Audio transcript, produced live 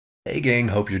Hey gang,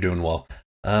 hope you're doing well.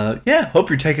 Yeah, hope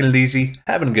you're taking it easy,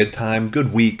 having a good time,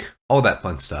 good week, all that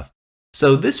fun stuff.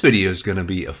 So this video is going to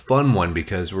be a fun one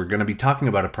because we're going to be talking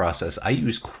about a process I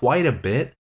use quite a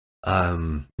bit.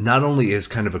 Not only as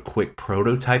kind of a quick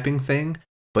prototyping thing,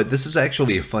 but this is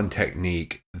actually a fun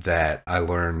technique that I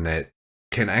learned that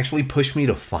can actually push me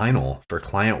to final for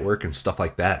client work and stuff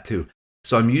like that too.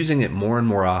 So I'm using it more and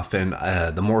more often.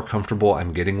 The more comfortable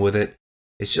I'm getting with it,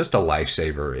 it's just a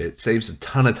lifesaver. It saves a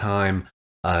ton of time.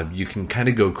 You can kind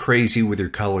of go crazy with your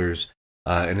colors.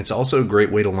 And it's also a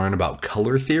great way to learn about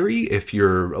color theory if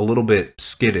you're a little bit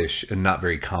skittish and not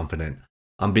very confident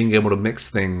on being able to mix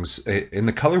things in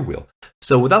the color wheel.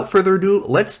 So without further ado,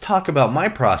 let's talk about my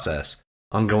process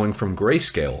on going from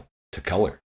grayscale to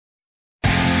color.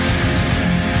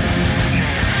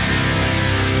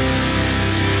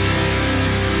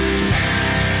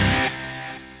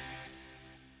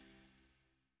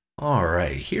 All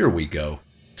right, here we go.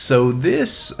 So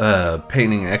this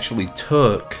painting actually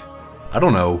took, I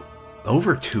don't know,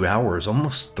 over 2 hours,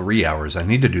 almost 3 hours. I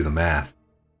need to do the math.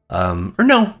 Or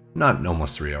no, not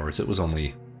almost 3 hours. It was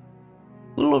only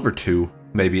a little over 2,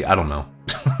 maybe. I don't know.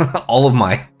 all of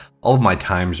my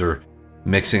times are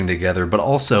mixing together. But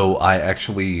also, I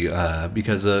actually,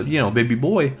 because baby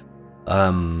boy,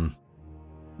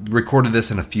 recorded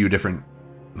this in a few different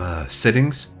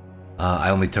sittings.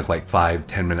 I only took like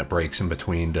 5-10 minute breaks in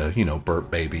between to, burp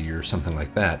baby or something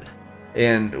like that.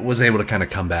 And was able to kind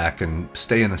of come back and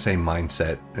stay in the same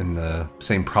mindset, in the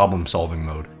same problem solving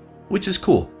mode, which is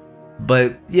cool.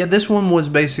 But yeah, this one was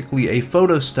basically a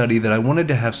photo study that I wanted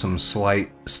to have some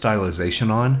slight stylization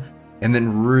on, and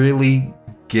then really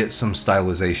get some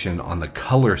stylization on the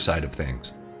color side of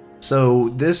things. So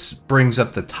this brings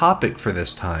up the topic for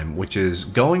this time, which is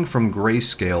going from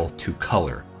grayscale to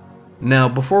color. Now,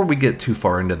 before we get too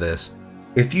far into this,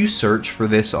 if you search for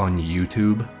this on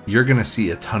YouTube, you're going to see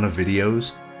a ton of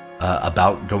videos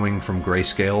about going from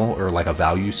grayscale or like a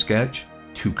value sketch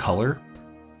to color.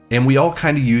 And we all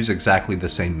kind of use exactly the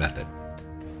same method.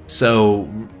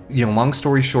 So, long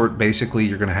story short, basically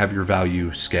you're going to have your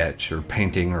value sketch or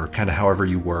painting or kind of however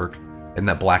you work in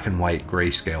that black and white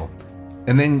grayscale.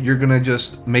 And then you're going to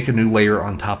just make a new layer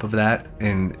on top of that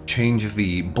and change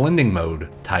the blending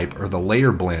mode type or the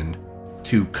layer blend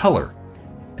to color.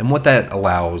 And what that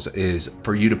allows is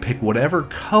for you to pick whatever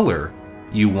color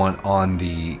you want on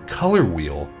the color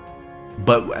wheel,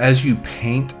 but as you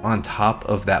paint on top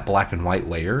of that black and white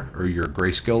layer or your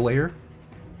grayscale layer,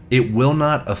 it will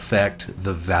not affect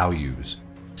the values.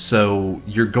 So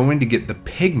you're going to get the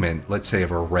pigment, let's say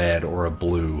of a red or a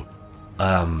blue,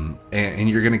 and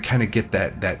you're going to kind of get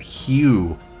that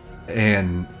hue,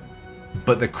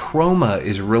 but the chroma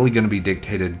is really going to be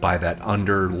dictated by that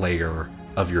under layer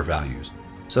of your values.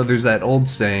 So there's that old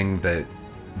saying that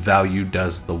value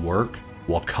does the work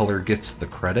while color gets the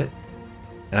credit.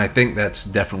 And I think that's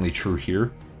definitely true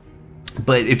here.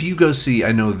 But if you go see,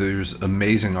 I know there's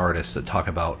amazing artists that talk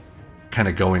about kind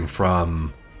of going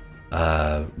from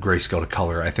grayscale to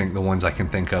color. I think the ones I can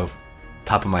think of,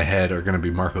 top of my head, are going to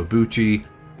be Marco Bucci.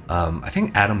 I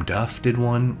think Adam Duff did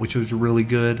one, which was really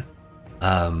good.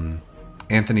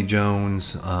 Anthony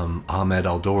Jones, Ahmed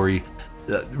Aldori.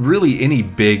 Really, any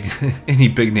big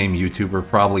name YouTuber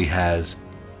probably has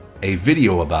a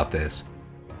video about this.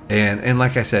 And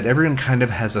like I said, everyone kind of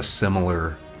has a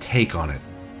similar take on it.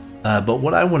 But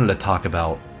what I wanted to talk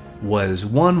about was,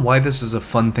 one, why this is a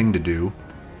fun thing to do,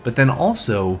 but then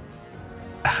also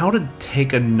how to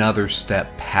take another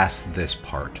step past this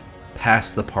part,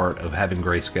 past the part of having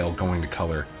grayscale going to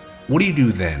color. What do you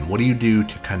do then? What do you do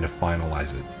to kind of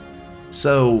finalize it?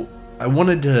 So I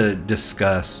wanted to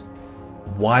discuss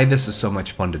why this is so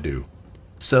much fun to do.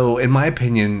 So in my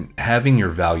opinion, having your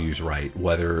values right,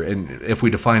 and if we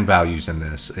define values in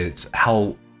this, it's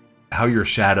how your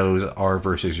shadows are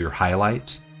versus your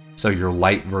highlights. So your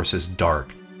light versus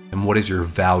dark, and what is your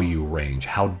value range?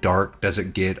 How dark does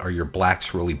it get? Are your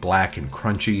blacks really black and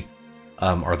crunchy?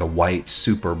 Are the whites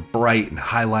super bright and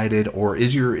highlighted? Or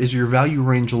is your value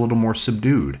range a little more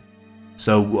subdued?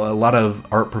 So a lot of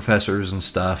art professors and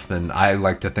stuff, and I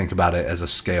like to think about it as a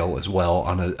scale as well,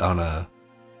 on a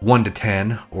 1 to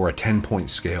 10 or a 10-point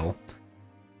scale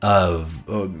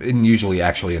and usually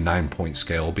actually a 9-point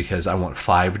scale, because I want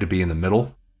 5 to be in the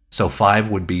middle. So 5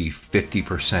 would be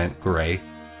 50% gray,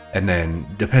 and then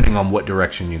depending on what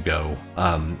direction you go,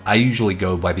 I usually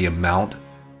go by the amount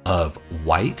of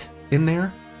white in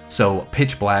there. So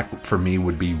pitch black for me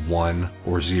would be 1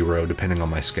 or 0 depending on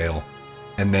my scale.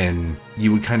 And then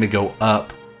you would kind of go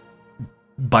up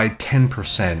by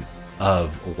 10%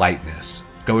 of lightness,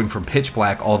 going from pitch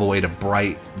black all the way to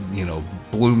bright,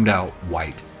 bloomed out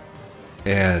white.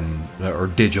 and or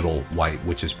digital white,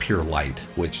 which is pure light,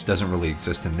 which doesn't really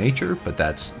exist in nature, but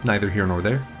that's neither here nor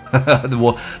there.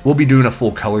 we'll be doing a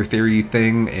full color theory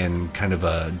thing and kind of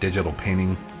a digital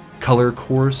painting color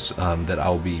course that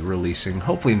I'll be releasing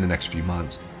hopefully in the next few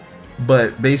months.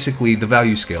 But basically, the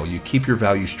value scale, you keep your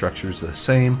value structures the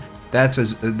same. That's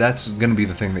going to be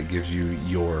the thing that gives you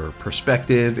your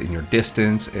perspective and your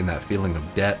distance and that feeling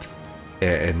of depth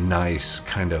and nice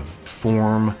kind of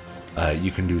form.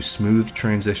 You can do smooth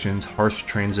transitions, harsh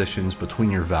transitions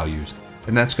between your values,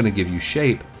 and that's going to give you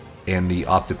shape and the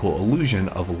optical illusion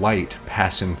of light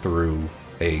passing through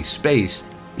a space,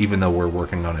 even though we're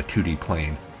working on a 2D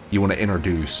plane. You want to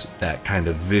introduce that kind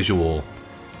of visual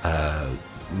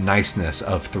niceness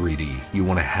of 3D. You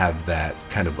want to have that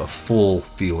kind of a full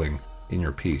feeling in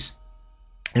your piece.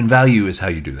 And value is how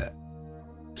you do that.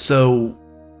 So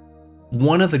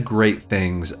one of the great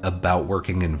things about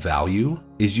working in value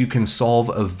is you can solve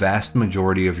a vast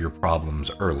majority of your problems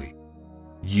early.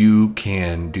 You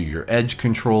can do your edge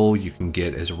control, you can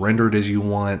get as rendered as you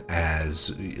want,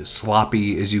 as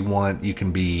sloppy as you want, you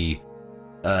can be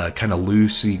kind of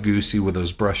loosey-goosey with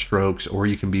those brush strokes, or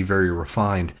you can be very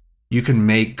refined. You can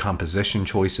make composition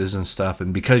choices and stuff,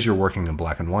 and because you're working in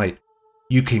black and white,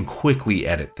 you can quickly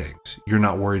edit things. You're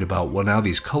not worried about, well, now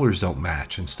these colors don't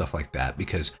match and stuff like that,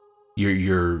 because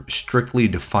you're strictly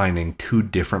defining two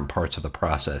different parts of the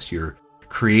process. You're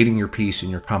creating your piece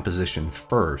and your composition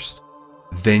first,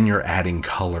 then you're adding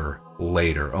color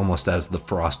later, almost as the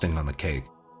frosting on the cake.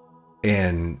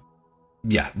 And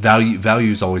yeah,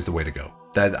 value is always the way to go.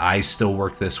 That I still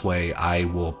work this way. I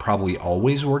will probably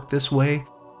always work this way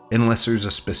unless there's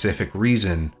a specific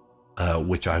reason,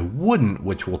 which I wouldn't,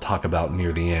 which we'll talk about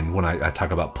near the end when I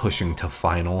talk about pushing to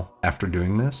final after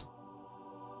doing this.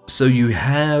 So you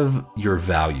have your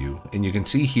value, and you can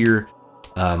see here,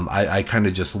 I kind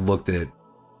of just looked at,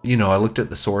 I looked at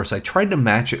the source. I tried to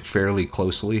match it fairly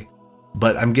closely,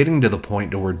 but I'm getting to the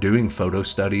point where doing photo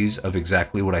studies of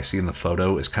exactly what I see in the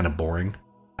photo is kind of boring.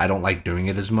 I don't like doing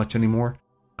it as much anymore.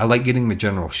 I like getting the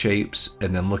general shapes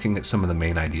and then looking at some of the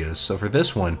main ideas. So for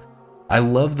this one, I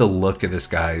love the look of this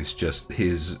guy's, just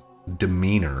his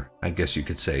demeanor, I guess you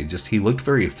could say. Just he looked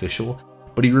very official,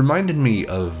 but he reminded me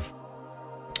of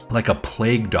like a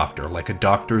plague doctor, like a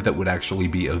doctor that would actually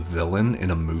be a villain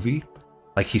in a movie.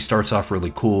 Like he starts off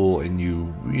really cool and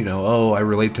you know, oh, I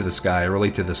relate to this guy, I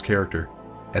relate to this character.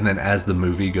 And then as the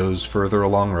movie goes further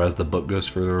along, or as the book goes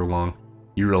further along,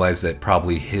 you realize that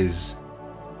probably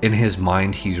in his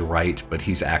mind, he's right, but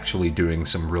he's actually doing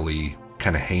some really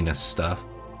kind of heinous stuff.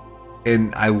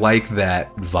 And I like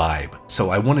that vibe. So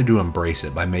I wanted to embrace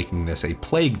it by making this a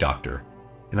plague doctor.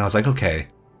 And I was like, okay,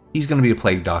 he's going to be a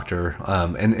plague doctor.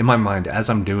 And in my mind, as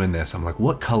I'm doing this, I'm like,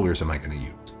 what colors am I going to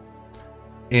use?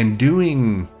 In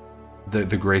doing the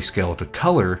grayscale to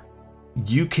color,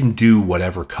 you can do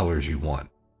whatever colors you want.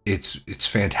 It's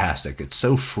fantastic. It's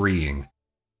so freeing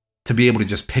to be able to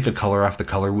just pick a color off the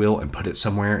color wheel and put it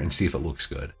somewhere and see if it looks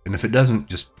good. And if it doesn't,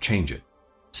 just change it.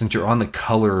 Since you're on the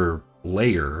color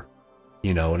layer,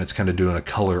 and it's kind of doing a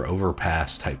color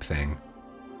overpass type thing,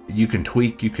 you can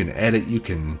tweak, you can edit, you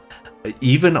can,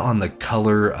 even on the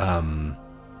color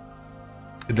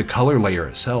layer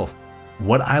itself.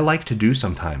 What I like to do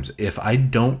sometimes, if I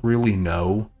don't really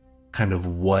know kind of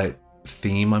what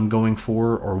theme I'm going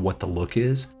for or what the look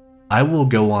is, I will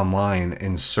go online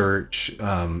and search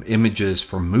images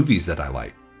from movies that I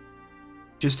like.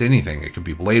 Just anything. It could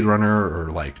be Blade Runner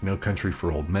or like No Country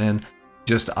for Old Men.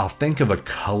 Just I'll think of a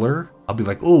color. I'll be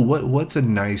like, oh, what's a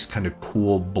nice kind of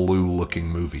cool blue looking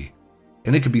movie?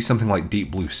 And it could be something like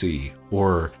Deep Blue Sea,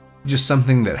 or just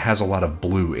something that has a lot of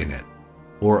blue in it.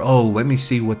 Or, oh, let me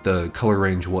see what the color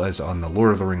range was on the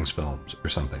Lord of the Rings films or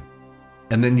something.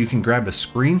 And then you can grab a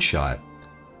screenshot,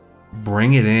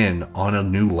 bring it in on a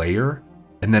new layer,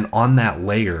 and then on that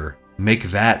layer, make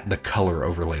that the color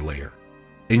overlay layer.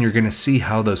 And you're going to see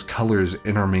how those colors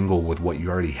intermingle with what you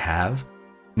already have.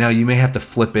 Now, you may have to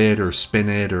flip it or spin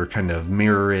it or kind of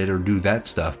mirror it or do that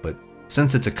stuff, but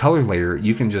since it's a color layer,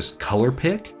 you can just color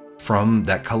pick from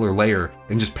that color layer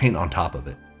and just paint on top of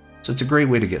it. So it's a great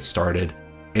way to get started.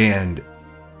 And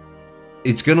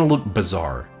it's going to look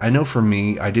bizarre. I know for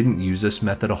me, I didn't use this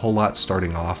method a whole lot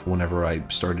starting off whenever I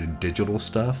started digital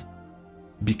stuff,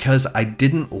 because I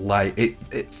didn't like it.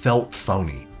 It felt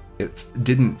phony. It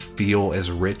didn't feel as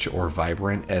rich or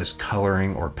vibrant as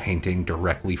coloring or painting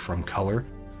directly from color,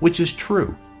 which is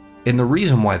true. And the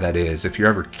reason why that is, if you're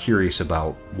ever curious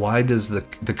about why does the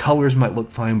colors might look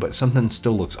fine, but something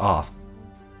still looks off,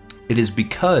 it is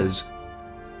because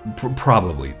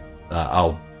probably,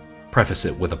 I'll preface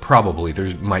it with a probably, there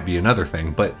might be another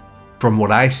thing, but from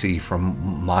what I see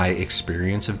from my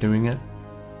experience of doing it,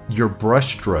 your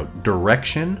brush stroke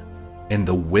direction and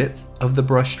the width of the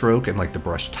brush stroke and like the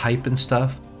brush type and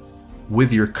stuff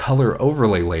with your color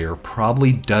overlay layer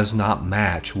probably does not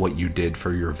match what you did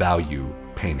for your value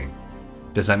painting.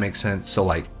 Does that make sense? So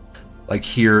like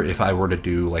here, if I were to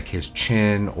do like his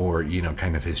chin or, you know,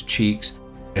 kind of his cheeks,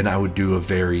 and I would do a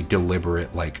very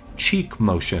deliberate like cheek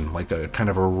motion, like a kind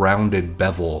of a rounded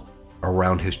bevel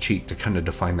around his cheek to kind of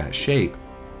define that shape.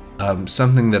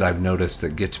 Something that I've noticed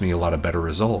that gets me a lot of better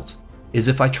results is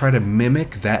if I try to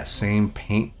mimic that same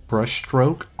paintbrush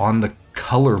stroke on the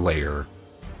color layer.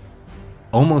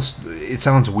 Almost, it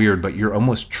sounds weird, but you're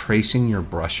almost tracing your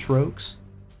brush strokes.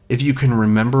 If you can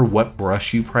remember what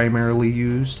brush you primarily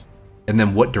used and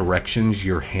then what directions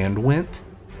your hand went,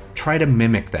 try to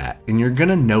mimic that, and you're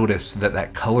gonna notice that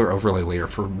that color overlay layer,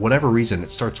 for whatever reason, it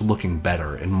starts looking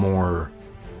better and more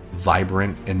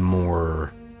vibrant and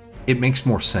more, it makes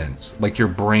more sense. Like your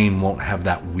brain won't have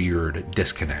that weird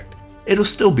disconnect. It'll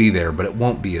still be there, but it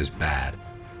won't be as bad,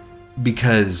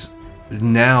 because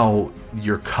now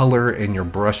your color and your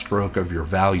brush stroke of your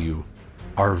value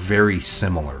are very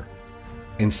similar.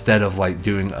 Instead of like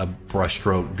doing a brush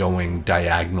stroke going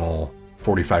diagonal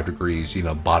 45 degrees, you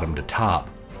know, bottom to top,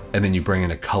 and then you bring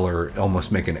in a color,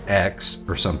 almost make an X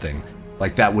or something,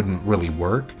 like that wouldn't really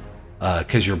work,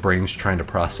 because your brain's trying to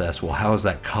process, well, how is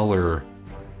that color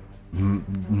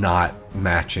not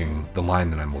matching the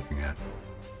line that I'm looking at?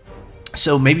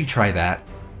 So maybe try that.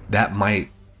 That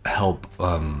might help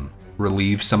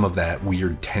relieve some of that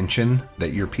weird tension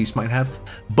that your piece might have.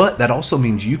 But that also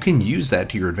means you can use that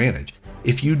to your advantage.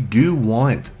 If you do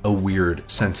want a weird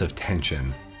sense of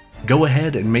tension, go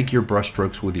ahead and make your brush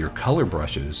strokes with your color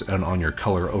brushes and on your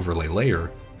color overlay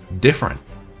layer different.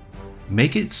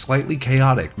 Make it slightly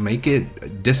chaotic, make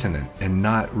it dissonant and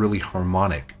not really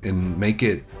harmonic, and make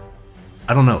it,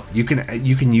 I don't know, you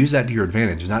can use that to your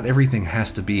advantage. Not everything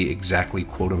has to be exactly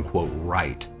quote unquote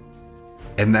right.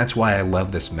 And that's why I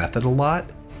love this method a lot,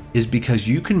 is because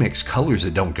you can mix colors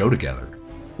that don't go together.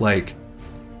 Like,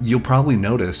 you'll probably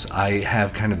notice I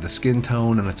have kind of the skin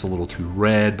tone and it's a little too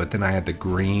red, but then I had the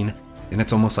green and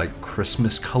it's almost like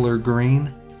Christmas color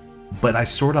green. But I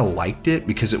sort of liked it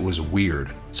because it was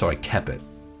weird, so I kept it.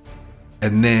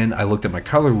 And then I looked at my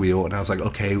color wheel and I was like,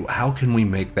 okay, how can we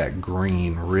make that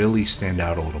green really stand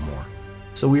out a little more?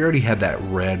 So we already had that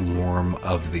red warm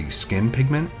of the skin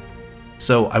pigment.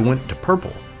 So I went to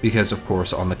purple because, of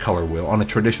course, on the color wheel, on a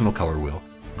traditional color wheel,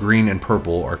 green and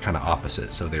purple are kind of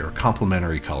opposite, so they are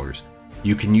complementary colors.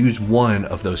 You can use one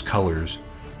of those colors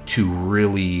to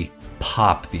really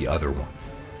pop the other one.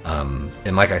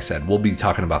 And like I said, we'll be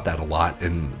talking about that a lot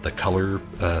in the color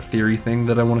theory thing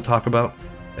that I want to talk about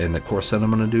in the course that I'm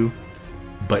going to do.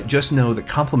 But just know that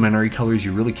complementary colors,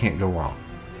 you really can't go wrong.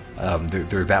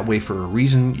 They're that way for a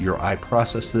reason. Your eye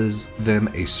processes them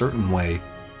a certain way,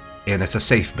 and it's a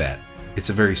safe bet. It's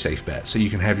a very safe bet. So you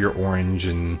can have your orange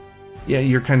and, yeah,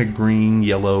 your kind of green,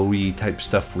 yellowy type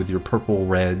stuff with your purple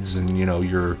reds, and, you know,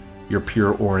 your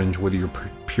pure orange with your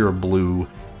pure blue.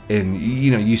 And,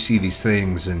 you know, you see these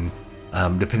things, and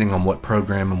depending on what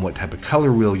program and what type of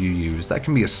color wheel you use, that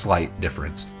can be a slight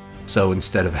difference. So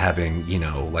instead of having, you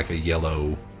know, like a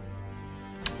yellow,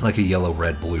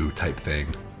 red, blue type thing,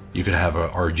 you could have a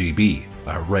RGB,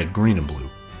 red, green, and blue.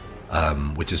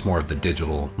 Which is more of the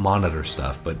digital monitor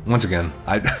stuff. But once again,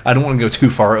 I don't want to go too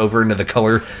far over into the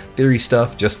color theory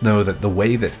stuff. Just know that the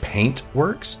way that paint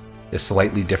works is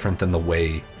slightly different than the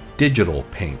way digital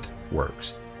paint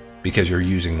works, because you're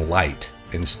using light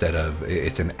instead of,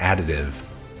 it's an additive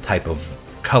type of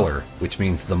color, which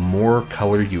means the more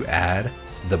color you add,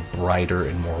 the brighter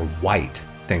and more white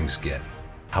things get.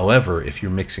 However, if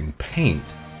you're mixing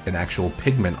paint, an actual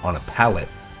pigment on a palette,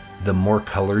 the more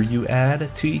color you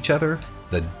add to each other,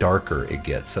 the darker it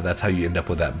gets. So that's how you end up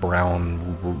with that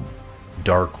brown,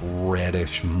 dark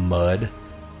reddish mud.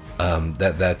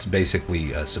 That's basically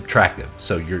subtractive.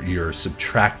 So you're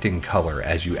subtracting color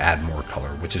as you add more color,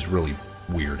 which is really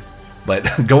weird.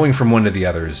 But going from one to the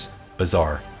other is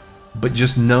bizarre. But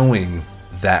just knowing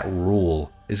that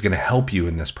rule is going to help you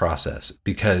in this process,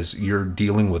 because you're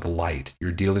dealing with light.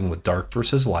 You're dealing with dark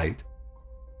versus light.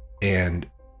 And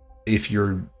if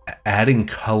you're adding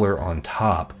color on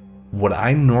top, what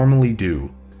I normally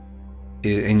do,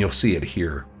 and you'll see it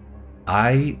here,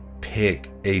 I pick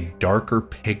a darker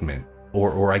pigment,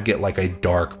 or I get like a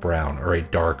dark brown or a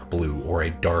dark blue or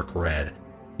a dark red,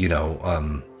 you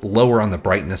know, lower on the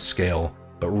brightness scale,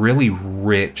 but really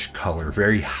rich color,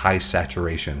 very high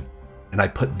saturation. And I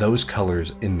put those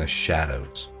colors in the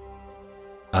shadows.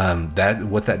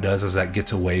 What that does is that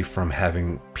gets away from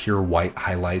having pure white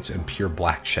highlights and pure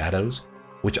black shadows,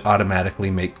 which automatically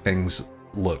make things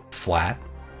look flat.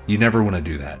 You never want to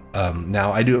do that.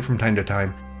 Now, I do it from time to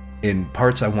time. In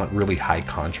parts I want really high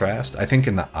contrast. I think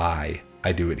in the eye,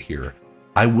 I do it here.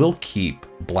 I will keep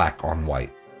black on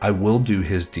white. I will do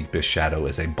his deepest shadow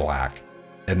as a black,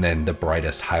 and then the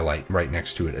brightest highlight right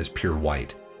next to it as pure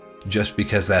white, just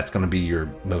because that's going to be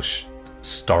your most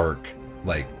stark,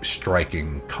 like,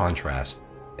 striking contrast,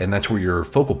 and that's where your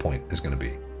focal point is going to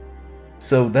be.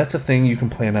 So that's a thing you can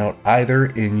plan out either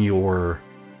in your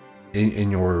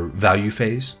value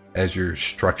phase as you're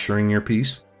structuring your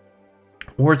piece,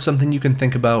 or it's something you can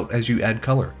think about as you add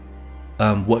color.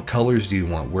 What colors do you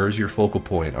want? Where's your focal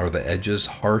point? Are the edges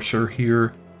harsher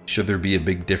here? Should there be a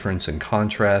big difference in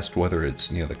contrast, whether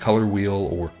it's, you know, the color wheel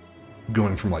or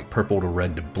going from like purple to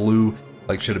red to blue?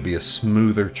 Like, should it be a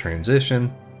smoother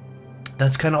transition?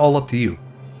 That's kind of all up to you.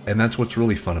 And that's what's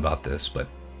really fun about this. But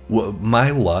my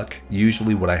luck,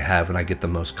 usually what I have and I get the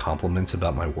most compliments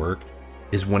about my work,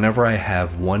 is whenever I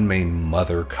have one main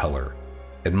mother color.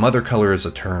 And mother color is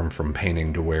a term from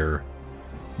painting to where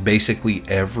basically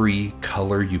every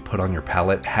color you put on your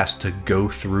palette has to go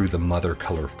through the mother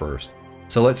color first.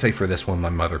 So let's say for this one, my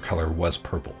mother color was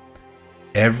purple.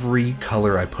 Every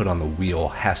color I put on the wheel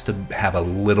has to have a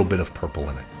little bit of purple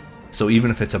in it. So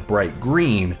even if it's a bright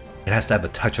green, it has to have a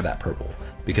touch of that purple,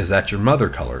 because that's your mother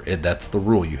color. That's the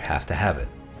rule, you have to have it.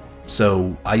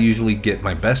 So I usually get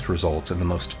my best results and the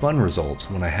most fun results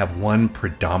when I have one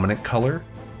predominant color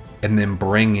and then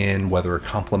bring in whether a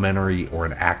complementary or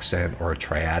an accent or a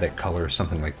triadic color or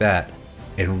something like that,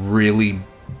 and really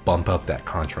bump up that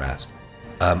contrast.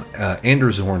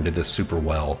 Anders Zorn did this super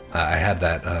well. I had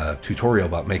that tutorial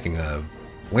about making a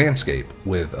landscape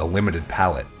with a limited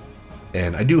palette,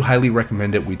 and I do highly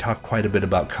recommend it. We talk quite a bit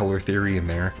about color theory in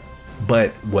there,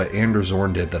 but what Anders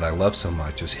Zorn did that I love so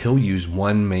much is he'll use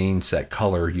one main set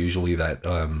color, usually that,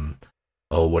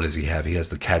 what does he have? He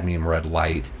has the cadmium red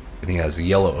light, and he has the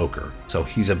yellow ochre. So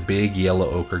he's a big yellow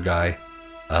ochre guy.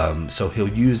 So he'll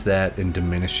use that in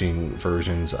diminishing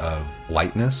versions of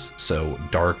lightness, so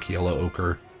dark yellow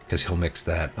ochre, because he'll mix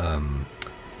that,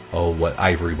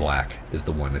 ivory black is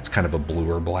the one. It's kind of a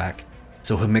bluer black.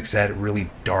 So he'll mix that really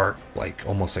dark, like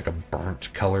almost like a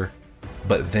burnt color.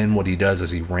 But then what he does is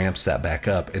he ramps that back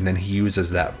up, and then he uses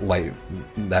that light,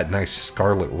 that nice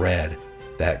scarlet red,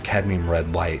 that cadmium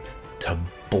red light, to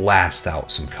blast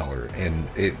out some color, and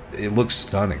it looks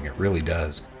stunning. It really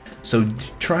does. So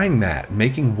trying that,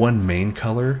 making one main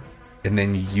color and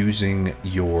then using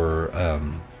your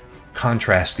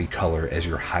contrasty color as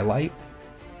your highlight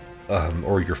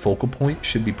or your focal point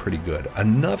should be pretty good.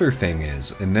 Another thing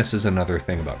is, and this is another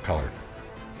thing about color,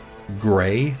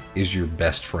 gray is your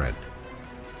best friend.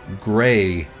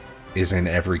 Gray is in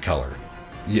every color.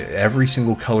 Every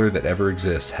single color that ever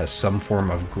exists has some form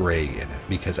of gray in it,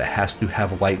 because it has to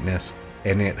have lightness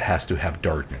and it has to have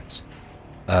darkness.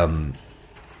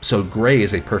 So gray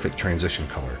is a perfect transition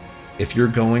color. If you're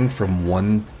going from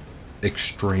one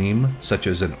extreme, such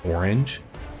as an orange,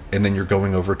 and then you're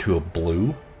going over to a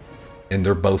blue, and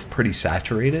they're both pretty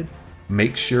saturated,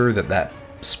 make sure that that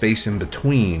space in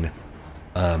between,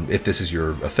 if this is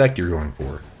your effect you're going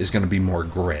for, is going to be more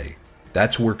gray.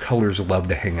 That's where colors love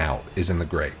to hang out, is in the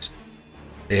grays.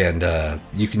 And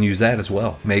you can use that as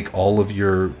well. Make all of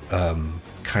your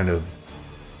kind of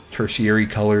tertiary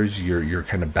colors, your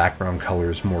kind of background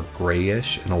colors, more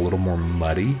grayish and a little more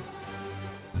muddy.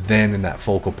 Then in that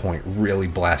focal point, really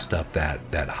blast up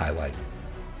that highlight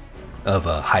of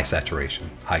high saturation,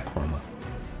 high chroma.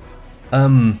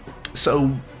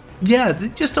 So yeah,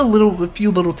 just a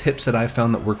few little tips that I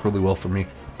found that work really well for me.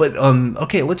 But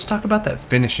okay, let's talk about that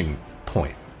finishing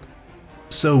point.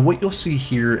 So what you'll see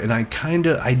here, and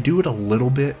I do it a little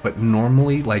bit, but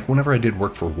normally, like whenever I did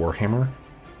work for Warhammer,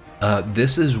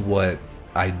 this is what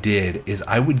I did, is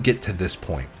I would get to this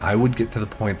point. I would get to the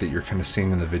point that you're kind of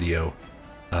seeing in the video,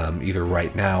 either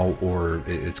right now or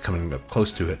it's coming up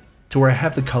close to it, to where I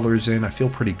have the colors in, I feel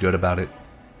pretty good about it.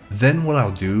 Then what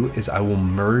I'll do is I will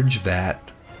merge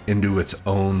that into its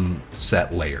own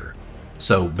set layer.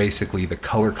 So basically the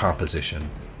color composition,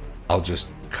 I'll just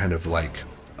kind of like,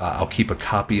 I'll keep a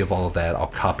copy of all of that. I'll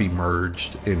copy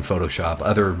merged in Photoshop.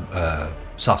 Other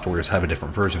softwares have a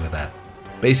different version of that.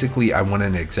 Basically, I want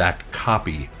an exact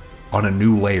copy on a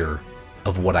new layer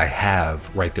of what I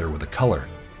have right there with the color.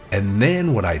 And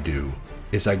then what I do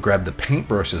is I grab the paint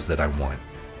brushes that I want,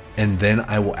 and then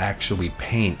I will actually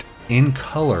paint in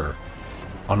color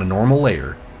on a normal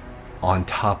layer on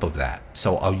top of that.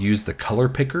 So I'll use the color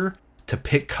picker to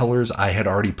pick colors I had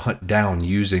already put down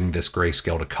using this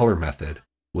grayscale to color method.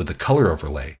 with a color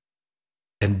overlay.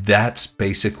 And that's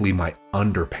basically my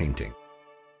underpainting.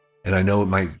 And I know it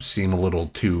might seem a little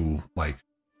too like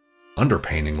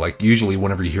underpainting. Like usually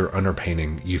whenever you hear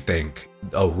underpainting, you think,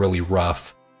 oh, really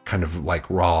rough, kind of like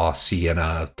raw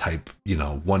sienna type, you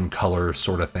know, one color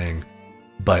sort of thing.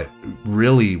 But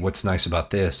really what's nice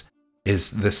about this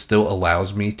is this still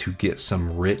allows me to get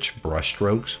some rich brush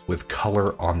strokes with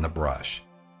color on the brush.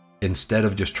 Instead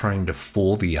of just trying to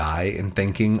fool the eye and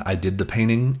thinking I did the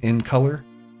painting in color,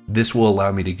 this will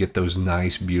allow me to get those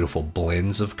nice, beautiful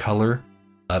blends of color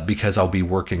because I'll be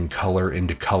working color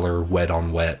into color, wet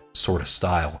on wet sort of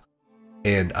style.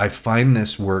 And I find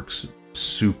this works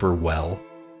super well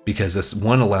because this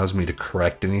one allows me to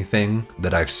correct anything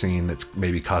that I've seen that's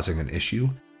maybe causing an issue,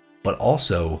 but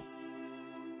also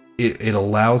it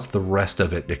allows the rest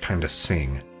of it to kind of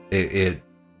sing.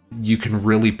 You can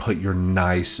really put your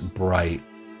nice, bright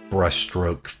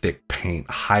brushstroke, thick paint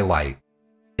highlight,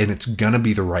 and it's gonna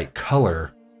be the right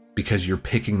color because you're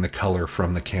picking the color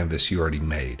from the canvas you already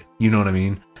made. You know what I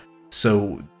mean?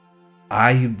 So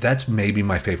that's maybe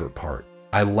my favorite part.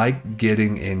 I like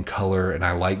getting in color and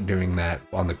I like doing that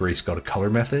on the Grayscale to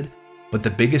color method. But the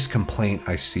biggest complaint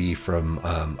I see from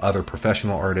other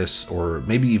professional artists or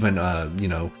maybe even you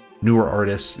know, newer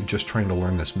artists just trying to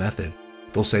learn this method,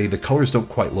 they'll say the colors don't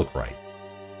quite look right.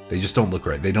 They just don't look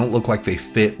right. They don't look like they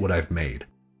fit what I've made.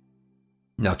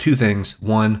 Now, two things.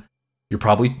 One, you're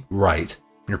probably right.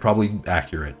 You're probably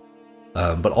accurate.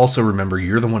 But also remember,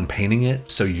 you're the one painting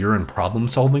it, so you're in problem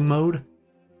solving mode.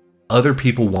 Other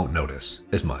people won't notice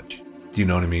as much. Do you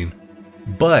know what I mean?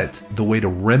 But the way to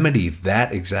remedy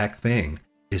that exact thing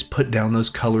is put down those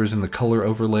colors in the color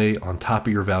overlay on top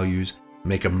of your values,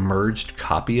 make a merged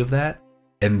copy of that,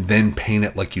 and then paint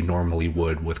it like you normally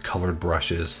would with colored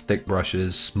brushes, thick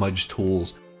brushes, smudge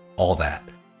tools, all that.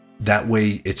 That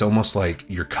way, it's almost like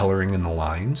you're coloring in the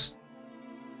lines.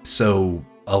 So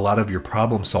a lot of your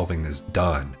problem solving is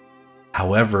done.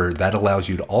 However, that allows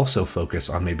you to also focus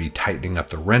on maybe tightening up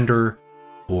the render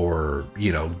or,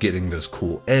 you know, getting those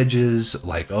cool edges,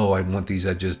 like, oh, I want these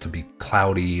edges to be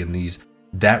cloudy and these.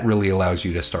 That really allows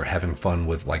you to start having fun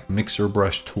with like mixer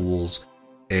brush tools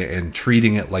and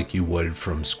treating it like you would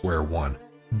from square one.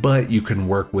 But you can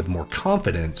work with more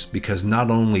confidence because not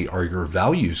only are your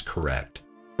values correct,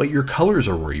 but your colors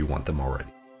are where you want them already.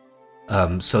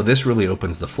 So this really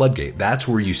opens the floodgate. That's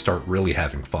where you start really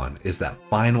having fun, is that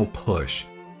final push,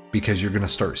 because you're going to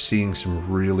start seeing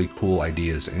some really cool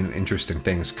ideas and interesting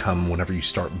things come whenever you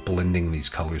start blending these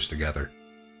colors together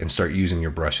and start using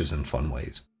your brushes in fun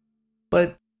ways.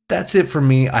 But that's it for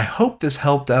me. I hope this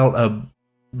helped out.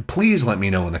 Please let me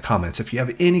know in the comments if you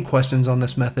have any questions on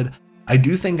this method. I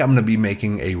do think I'm going to be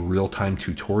making a real-time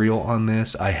tutorial on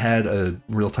this. I had a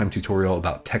real-time tutorial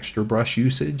about texture brush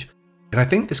usage, and I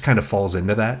think this kind of falls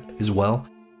into that as well.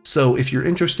 So if you're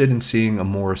interested in seeing a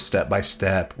more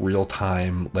step-by-step,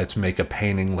 real-time, let's make a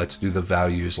painting, let's do the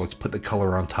values, let's put the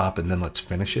color on top, and then let's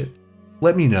finish it,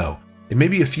 let me know. It may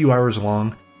be a few hours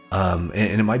long, and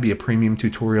it might be a premium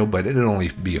tutorial, but it'll only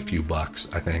be a few bucks,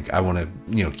 I think. I want to,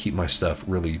 you know, keep my stuff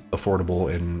really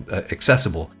affordable and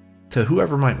accessible to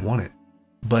whoever might want it.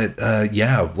 But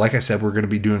yeah, like I said, we're going to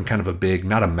be doing kind of a big,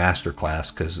 not a master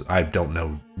class, because I don't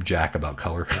know jack about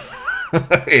color.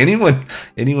 anyone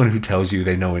who tells you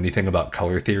they know anything about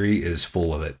color theory is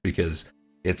full of it, because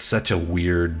it's such a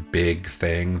weird, big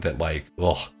thing that, like,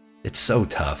 oh, it's so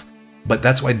tough. But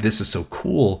that's why this is so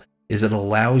cool, is it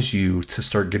allows you to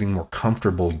start getting more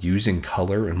comfortable using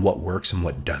color and what works and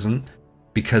what doesn't,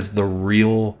 because the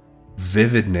real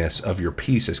vividness of your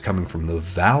piece is coming from the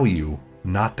value,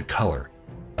 not the color.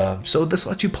 So this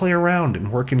lets you play around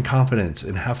and work in confidence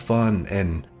and have fun,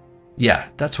 and yeah,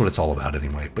 that's what it's all about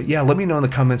anyway. But yeah, let me know in the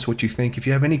comments what you think. If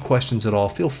you have any questions at all,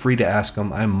 feel free to ask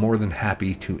them. I'm more than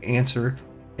happy to answer,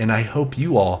 and I hope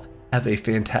you all have a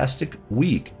fantastic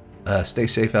week. Stay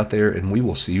safe out there, and we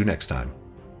will see you next time.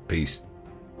 Peace.